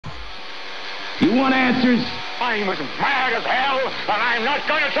You want answers? I'm as mad as hell, and I'm not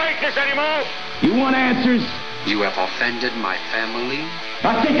going to take this anymore. You want answers? You have offended my family.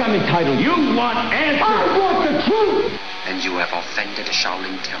 I think I'm entitled. You want answers? I want the truth. And you have offended a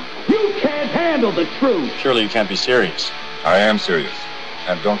Shaolin temple. You can't handle the truth. Surely you can't be serious. I am serious.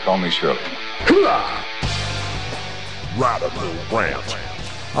 And don't call me Shirley. Radical Rant.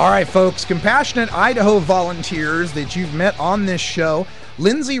 All right, folks, compassionate Idaho volunteers that you've met on this show,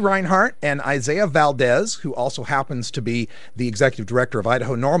 Lindsay Reinhardt and Isaiah Valdez, who also happens to be the executive director of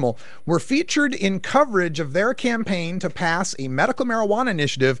Idaho NORML, were featured in coverage of their campaign to pass a medical marijuana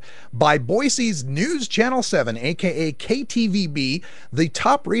initiative by Boise's News Channel 7, aka KTVB, the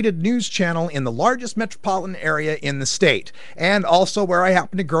top-rated news channel in the largest metropolitan area in the state. And also where I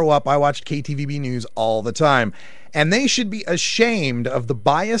happen to grow up, I watched KTVB News all the time. And they should be ashamed of the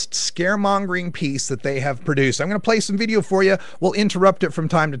biased scaremongering piece that they have produced. I'm going to play some video for you. We'll interrupt it from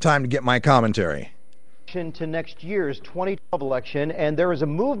time to time to get my commentary. To next year's 2012 election, and there is a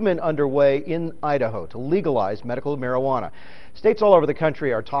movement underway in Idaho to legalize medical marijuana. States all over the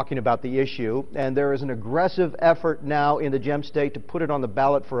country are talking about the issue, and there is an aggressive effort now in the Gem State to put it on the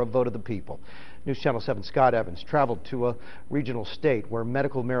ballot for a vote of the people. News Channel 7 Scott Evans traveled to a regional state where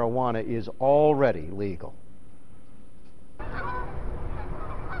medical marijuana is already legal.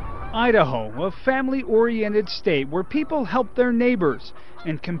 Idaho, a family-oriented state where people help their neighbors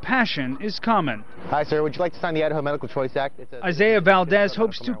and compassion is common. Hi, sir. Would you like to sign the Idaho Medical Choice Act? Isaiah Valdez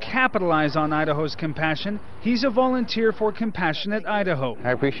hopes to capitalize on Idaho's compassion. He's a volunteer for Compassionate Idaho.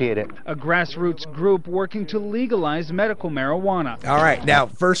 I appreciate it. A grassroots group working to legalize medical marijuana. All right, now,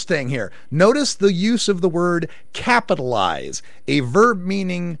 first thing here. Notice the use of the word capitalize, a verb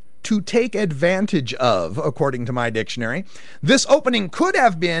meaning to take advantage of, according to my dictionary. This opening could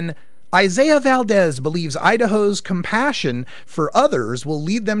have been, Isaiah Valdez believes Idaho's compassion for others will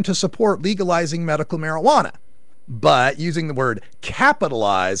lead them to support legalizing medical marijuana. But using the word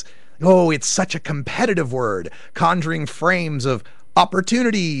capitalize, oh, it's such a competitive word, conjuring frames of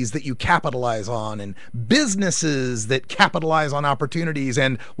opportunities that you capitalize on and businesses that capitalize on opportunities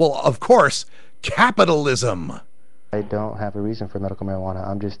and, well, of course, capitalism. I don't have a reason for medical marijuana.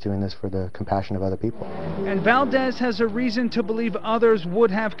 I'm just doing this for the compassion of other people. And Valdez has a reason to believe others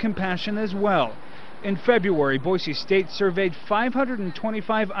would have compassion as well. In February, Boise State surveyed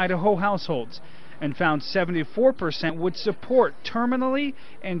 525 Idaho households and found 74% would support terminally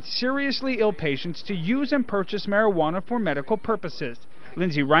and seriously ill patients to use and purchase marijuana for medical purposes.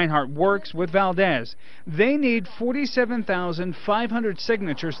 Lindsay Reinhardt works with Valdez. They need 47,500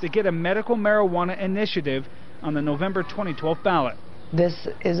 signatures to get a medical marijuana initiative on the November 2012 ballot. This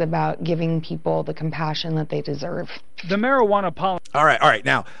is about giving people the compassion that they deserve. The marijuana policy. All right.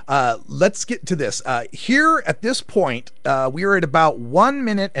 Now, let's get to this. Here at this point, we are at about 1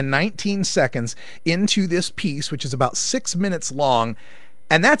 minute and 19 seconds into this piece, which is about 6 minutes long.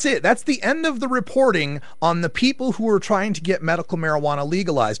 And that's it. That's the end of the reporting on the people who are trying to get medical marijuana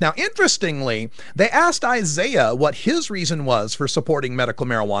legalized. Now, interestingly, they asked Isaiah what his reason was for supporting medical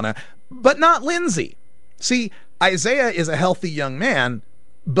marijuana, but not Lindsay. See, Isaiah is a healthy young man,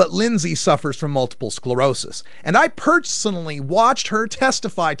 but Lindsay suffers from multiple sclerosis. And I personally watched her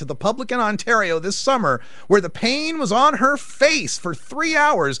testify to the public in Ontario this summer where the pain was on her face for 3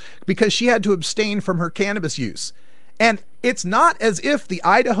 hours because she had to abstain from her cannabis use. And it's not as if the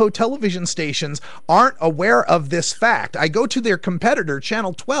Idaho television stations aren't aware of this fact. I go to their competitor,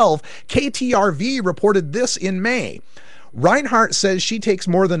 Channel 12, KTRV reported this in May. Reinhardt says she takes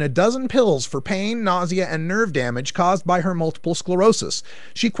more than a dozen pills for pain, nausea, and nerve damage caused by her multiple sclerosis.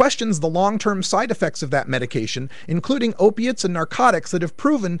 She questions the long-term side effects of that medication, including opiates and narcotics that have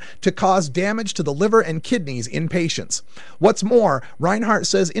proven to cause damage to the liver and kidneys in patients. What's more, Reinhardt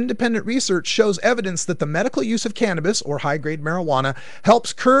says independent research shows evidence that the medical use of cannabis, or high-grade marijuana,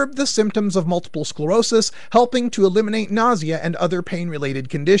 helps curb the symptoms of multiple sclerosis, helping to eliminate nausea and other pain-related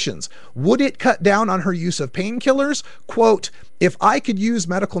conditions. Would it cut down on her use of painkillers? Quote, if I could use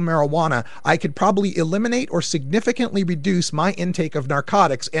medical marijuana, I could probably eliminate or significantly reduce my intake of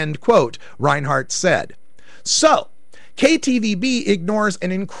narcotics, end quote, Reinhardt said. So, KTVB ignores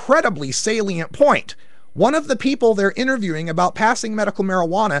an incredibly salient point. One of the people they're interviewing about passing medical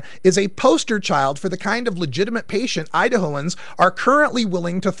marijuana is a poster child for the kind of legitimate patient Idahoans are currently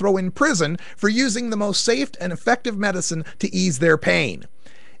willing to throw in prison for using the most safe and effective medicine to ease their pain.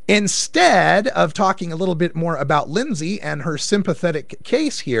 Instead of talking a little bit more about Lindsay and her sympathetic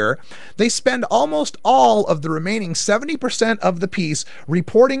case here, they spend almost all of the remaining 70% of the piece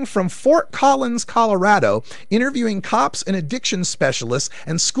reporting from Fort Collins, Colorado, interviewing cops and addiction specialists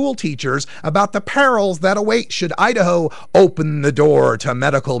and school teachers about the perils that await should Idaho open the door to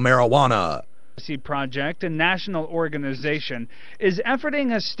medical marijuana. Project, a national organization, is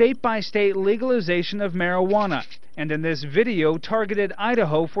efforting a state-by-state legalization of marijuana, and in this video targeted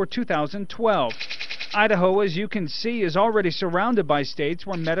Idaho for 2012. Idaho, as you can see, is already surrounded by states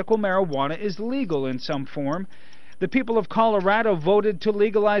where medical marijuana is legal in some form. The people of Colorado voted to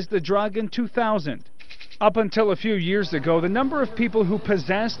legalize the drug in 2000. Up until a few years ago, the number of people who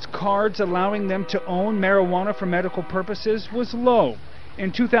possessed cards allowing them to own marijuana for medical purposes was low.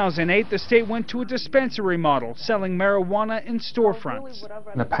 In 2008, the state went to a dispensary model, selling marijuana in storefronts.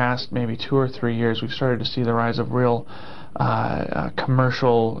 In the past maybe 2 or 3 years, we've started to see the rise of real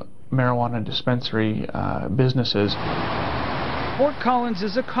commercial marijuana dispensary businesses. Fort Collins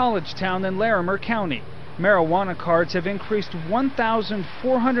is a college town in Larimer County. Marijuana cards have increased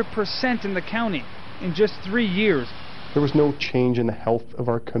 1,400% in the county in just 3 years. There was no change in the health of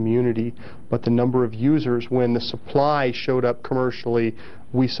our community, but the number of users, when the supply showed up commercially,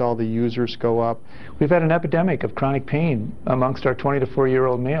 we saw the users go up. We've had an epidemic of chronic pain amongst our 20 to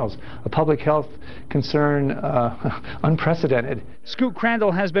 4-year-old males, a public health concern unprecedented. Scoot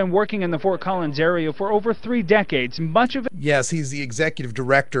Crandall has been working in the Fort Collins area for over 3 decades. Much of it. Yes, he's the executive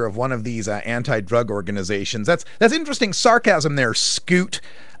director of one of these anti-drug organizations. That's interesting sarcasm there, Scoot.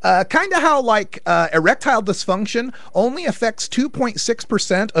 Kind of how, like, erectile dysfunction only affects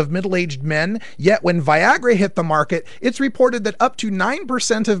 2.6% of middle-aged men, yet when Viagra hit the market, it's reported that up to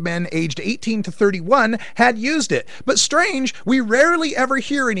 9% of men aged 18 to 31 had used it. But strange, we rarely ever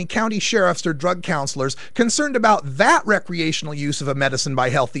hear any county sheriffs or drug counselors concerned about that recreational use of a medicine by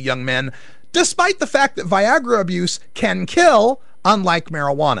healthy young men, despite the fact that Viagra abuse can kill, unlike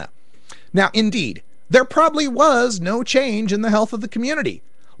marijuana. Now, indeed, there probably was no change in the health of the community.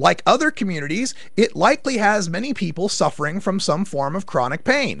 Like other communities, it likely has many people suffering from some form of chronic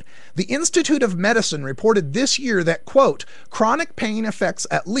pain. The Institute of Medicine reported this year that, quote, chronic pain affects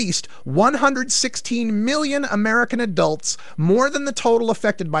at least 116 million American adults, more than the total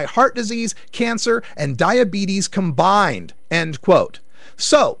affected by heart disease, cancer, and diabetes combined, end quote.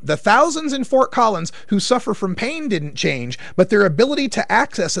 So, the thousands in Fort Collins who suffer from pain didn't change, but their ability to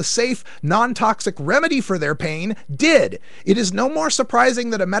access a safe, non-toxic remedy for their pain did. It is no more surprising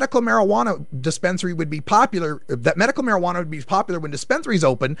that medical marijuana would be popular when dispensaries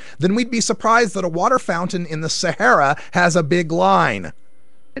open than we'd be surprised that a water fountain in the Sahara has a big line.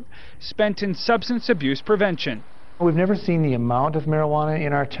 Spent in substance abuse prevention. We've never seen the amount of marijuana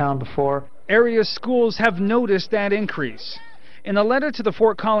in our town before. Area schools have noticed that increase. In a letter to the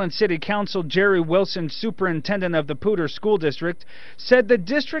Fort Collins City Council, Jerry Wilson, superintendent of the Poudre School District, said the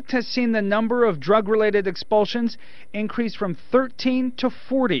district has seen the number of drug-related expulsions increase from 13 to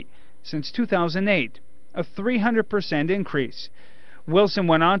 40 since 2008, a 300% increase. Wilson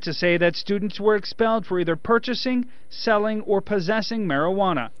went on to say that students were expelled for either purchasing, selling, or possessing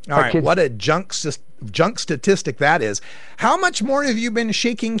marijuana. All right, what a junk statistic that is. How much more have you been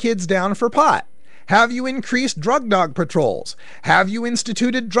shaking kids down for pot? Have you increased drug dog patrols? Have you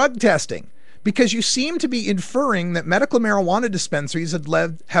instituted drug testing? Because you seem to be inferring that medical marijuana dispensaries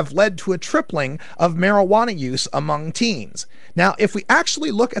have led to a tripling of marijuana use among teens. Now, if we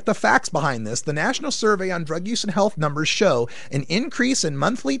actually look at the facts behind this, the National Survey on Drug Use and Health numbers show an increase in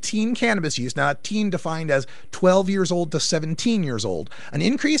monthly teen cannabis use, now teen defined as 12 years old to 17 years old, an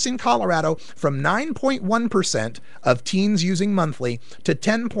increase in Colorado from 9.1% of teens using monthly to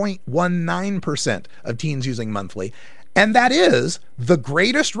 10.19% of teens using monthly. And that is the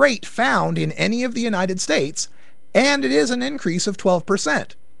greatest rate found in any of the United States, and it is an increase of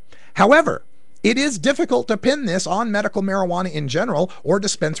 12%. However, it is difficult to pin this on medical marijuana in general or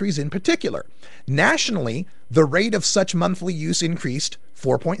dispensaries in particular. Nationally, the rate of such monthly use increased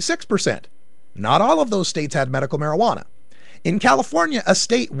 4.6%. Not all of those states had medical marijuana. In California, a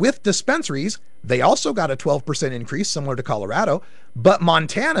state with dispensaries, they also got a 12% increase, similar to Colorado, but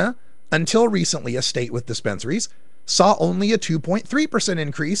Montana, until recently a state with dispensaries, saw only a 2.3%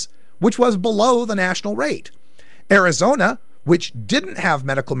 increase, which was below the national rate. Arizona, which didn't have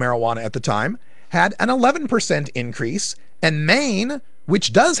medical marijuana at the time, had an 11% increase, and Maine,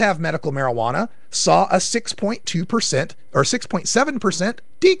 which does have medical marijuana, saw a 6.2% or 6.7%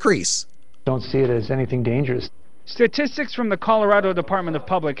 decrease. Don't see it as anything dangerous. Statistics from the Colorado Department of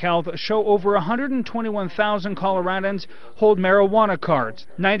Public Health show over 121,000 Coloradans hold marijuana cards.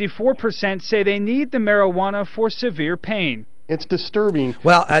 94% say they need the marijuana for severe pain. It's disturbing.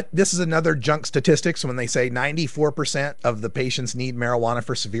 Well, this is another junk statistics when they say 94% of the patients need marijuana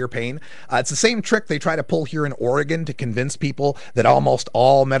for severe pain. It's the same trick they try to pull here in Oregon to convince people that almost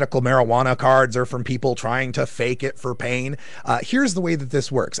all medical marijuana cards are from people trying to fake it for pain. Here's the way that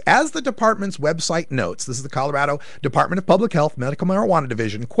this works. As the department's website notes, this is the Colorado Department of Public Health Medical Marijuana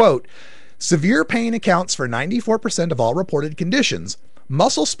Division, quote, Severe pain accounts for 94% of all reported conditions.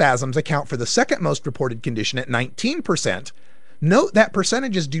 Muscle spasms account for the second most reported condition at 19%. Note that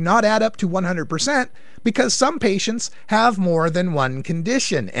percentages do not add up to 100% because some patients have more than one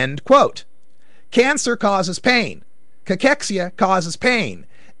condition, end quote. Cancer causes pain. Cachexia causes pain.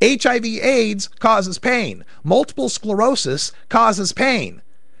 HIV/AIDS causes pain. Multiple sclerosis causes pain.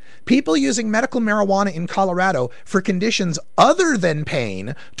 People using medical marijuana in Colorado for conditions other than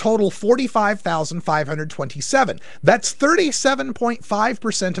pain total 45,527. That's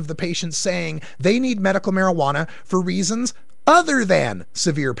 37.5% of the patients saying they need medical marijuana for reasons other than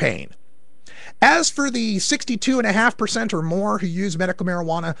severe pain. As for the 62.5% or more who use medical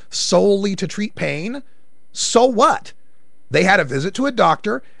marijuana solely to treat pain, so what? They had a visit to a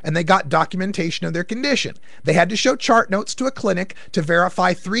doctor and they got documentation of their condition. They had to show chart notes to a clinic to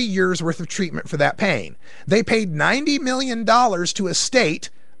verify 3 years worth of treatment for that pain. They paid $90 million to a state.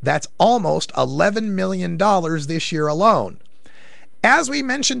 That's almost $11 million this year alone. As we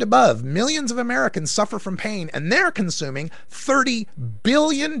mentioned above, millions of Americans suffer from pain and they're consuming 30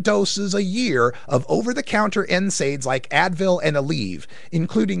 billion doses a year of over-the-counter NSAIDs like Advil and Aleve,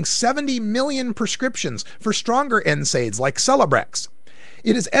 including 70 million prescriptions for stronger NSAIDs like Celebrex.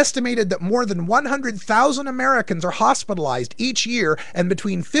 It is estimated that more than 100,000 Americans are hospitalized each year, and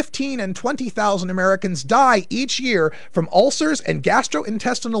between 15 and 20,000 Americans die each year from ulcers and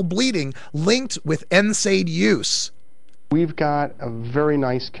gastrointestinal bleeding linked with NSAID use. We've got a very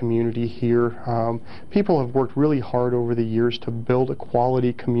nice community here. People have worked really hard over the years to build a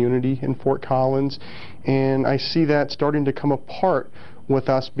quality community in Fort Collins, and I see that starting to come apart with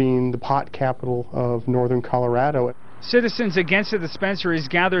us being the pot capital of northern Colorado. Citizens against the dispensaries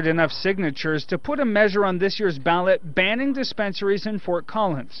gathered enough signatures to put a measure on this year's ballot banning dispensaries in Fort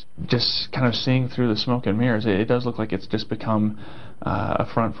Collins. Just kind of seeing through the smoke and mirrors, it does look like it's just become a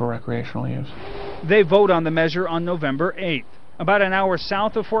front for recreational use. They vote on the measure on November 8th. About an hour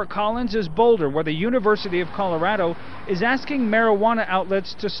south of Fort Collins is Boulder, where the University of Colorado is asking marijuana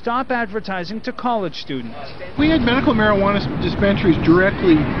outlets to stop advertising to college students. We had medical marijuana dispensaries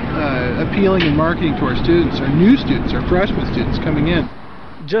directly appealing and marketing to our students, our new students, our freshman students coming in.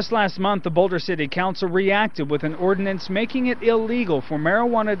 Just last month, the Boulder City Council reacted with an ordinance making it illegal for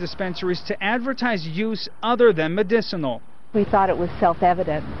marijuana dispensaries to advertise use other than medicinal. We thought it was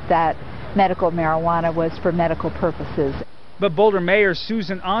self-evident that medical marijuana was for medical purposes. But Boulder Mayor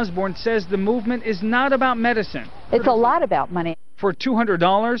Susan Osborne says the movement is not about medicine. It's a lot about money. For $200,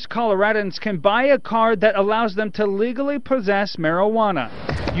 Coloradans can buy a card that allows them to legally possess marijuana.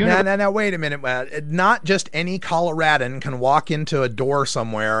 Now, wait a minute. Not just any Coloradan can walk into a door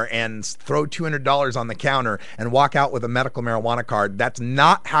somewhere and throw $200 on the counter and walk out with a medical marijuana card. That's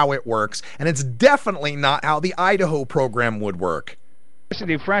not how it works, and it's definitely not how the Idaho program would work.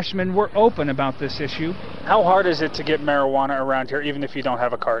 University freshmen were open about this issue. How hard is it to get marijuana around here, even if you don't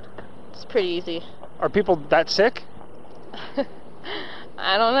have a card? It's pretty easy. Are people that sick?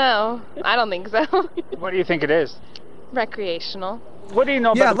 I don't know. I don't think so. What do you think it is? Recreational. What do you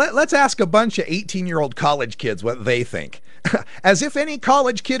know about... Yeah, let's ask a bunch of 18-year-old college kids what they think. As if any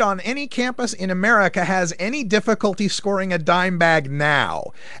college kid on any campus in America has any difficulty scoring a dime bag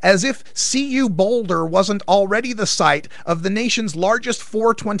now. As if CU Boulder wasn't already the site of the nation's largest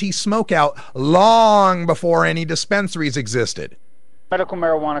 420 smokeout long before any dispensaries existed. Medical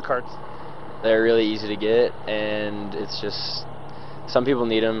marijuana cards. They're really easy to get, and it's just... some people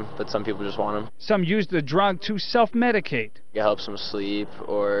need them, but some people just want them. Some use the drug to self-medicate. It helps them sleep,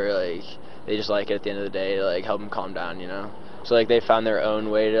 or like they just like it at the end of the day to like help them calm down, you know. So like they found their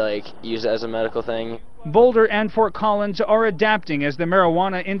own way to like use it as a medical thing. Boulder and Fort Collins are adapting as the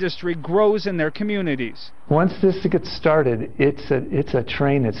marijuana industry grows in their communities. Once this gets started, it's a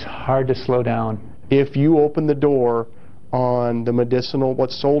train that's hard to slow down. If you open the door on the medicinal,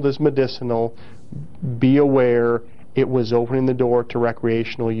 what's sold as medicinal, be aware it was opening the door to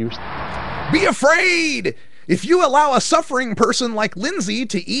recreational use. Be afraid! If you allow a suffering person like Lindsay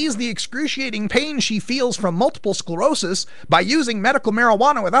to ease the excruciating pain she feels from multiple sclerosis by using medical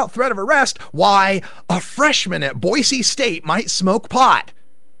marijuana without threat of arrest, why, a freshman at Boise State might smoke pot.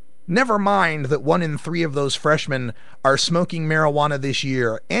 Never mind that 1 in 3 of those freshmen are smoking marijuana this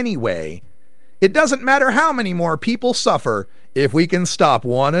year anyway. It doesn't matter how many more people suffer if we can stop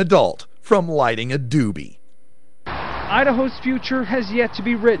one adult from lighting a doobie. Idaho's future has yet to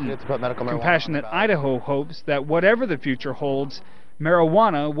be written. Compassionate Idaho hopes that whatever the future holds,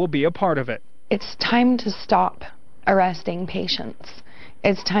 marijuana will be a part of it. It's time to stop arresting patients.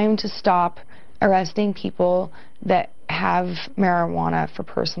 It's time to stop arresting people that have marijuana for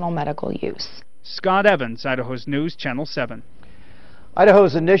personal medical use. Scott Evans, Idaho's News, Channel 7.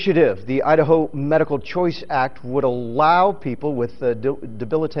 Idaho's initiative, the Idaho Medical Choice Act, would allow people with a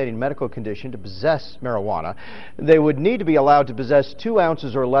debilitating medical condition to possess marijuana. They would need to be allowed to possess 2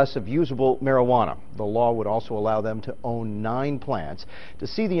 ounces or less of usable marijuana. The law would also allow them to own 9 plants. To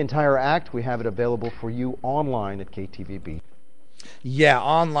see the entire act, we have it available for you online at KTVB. Yeah,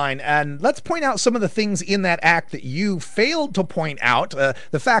 online. And let's point out some of the things in that act that you failed to point out.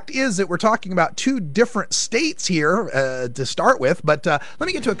 The fact is that we're talking about 2 different states here to start with, but let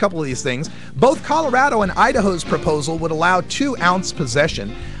me get to a couple of these things. Both Colorado and Idaho's proposal would allow 2-ounce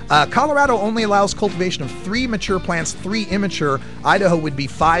possession. Colorado only allows cultivation of 3 mature plants, 3 immature. Idaho would be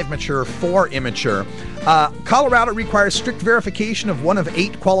 5 mature, 4 immature. Colorado requires strict verification of 1 of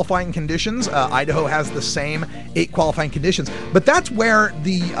 8 qualifying conditions. Idaho has the same 8 qualifying conditions. But that's where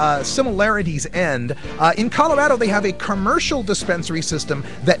the similarities end. In Colorado, they have a commercial dispensary system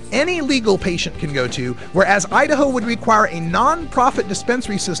that any legal patient can go to, whereas Idaho would require a non-profit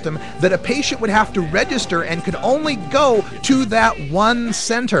dispensary system that a patient would have to register and could only go to that one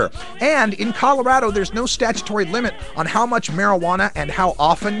center. And in Colorado, there's no statutory limit on how much marijuana and how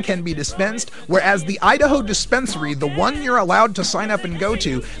often can be dispensed, whereas the Idaho dispensary, the one you're allowed to sign up and go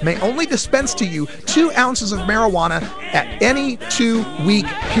to, may only dispense to you 2 ounces of marijuana at any 2-week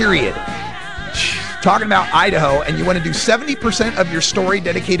period. Talking about Idaho, and you want to do 70% of your story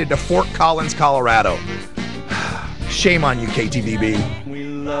dedicated to Fort Collins, Colorado. Shame on you, KTVB. We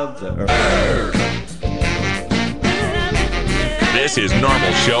love the earth. This is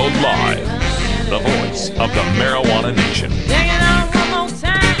Normal Show Live, the voice of the Marijuana Nation.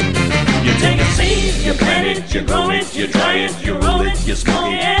 You take a seed, you plant it, you grow it, you dry it, you roll it, you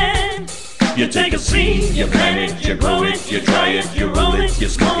smoke it. You take a seed, you plant it, you grow it, you dry it, you roll it, you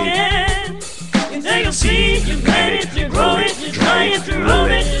smoke it. You take a seed, you plant it, you grow it, you dry it, you roll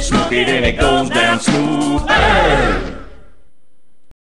it, you smoke it, and it goes down smooth.